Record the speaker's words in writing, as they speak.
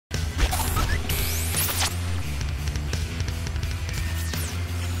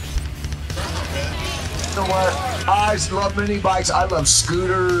You know what? I love mini bikes. I love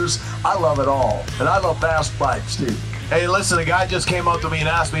scooters. I love it all. And I love fast bikes, too. Hey, listen, a guy just came up to me and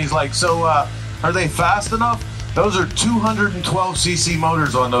asked me, he's like, so are they fast enough? Those are 212cc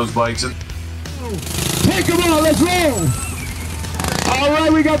motors on those bikes. And hey, come on, let's roll. All right,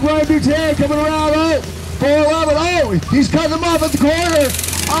 we got Brian Buchanan coming around. Oh, 411. Oh, he's cutting them off at the corner.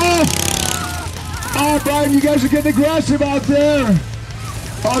 Oh, Brian, you guys are getting aggressive out there.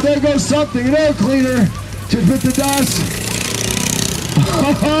 Oh, there goes something. An air cleaner just hit the dust.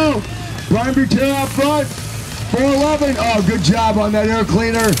 Oh, Brian Buchanan out front. 411. Oh, good job on that air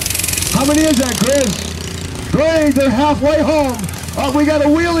cleaner. How many is that, Chris? Great, they're halfway home. Oh, we got a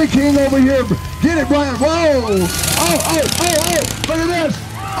wheelie king over here. Get it, Brian. Whoa. Oh, look at this.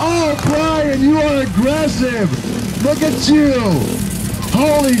 Oh, Brian, you are aggressive. Look at you.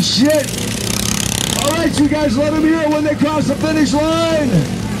 Holy shit. All right, you guys let them hear it when they cross the finish line.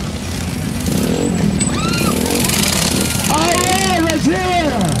 All right, let's hear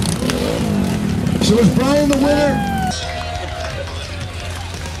it. So is Brian the winner?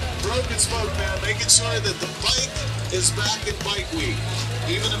 Broken Spoke, man, making sure that the bike is back in bike week,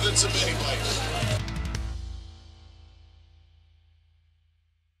 even if it's a mini bike.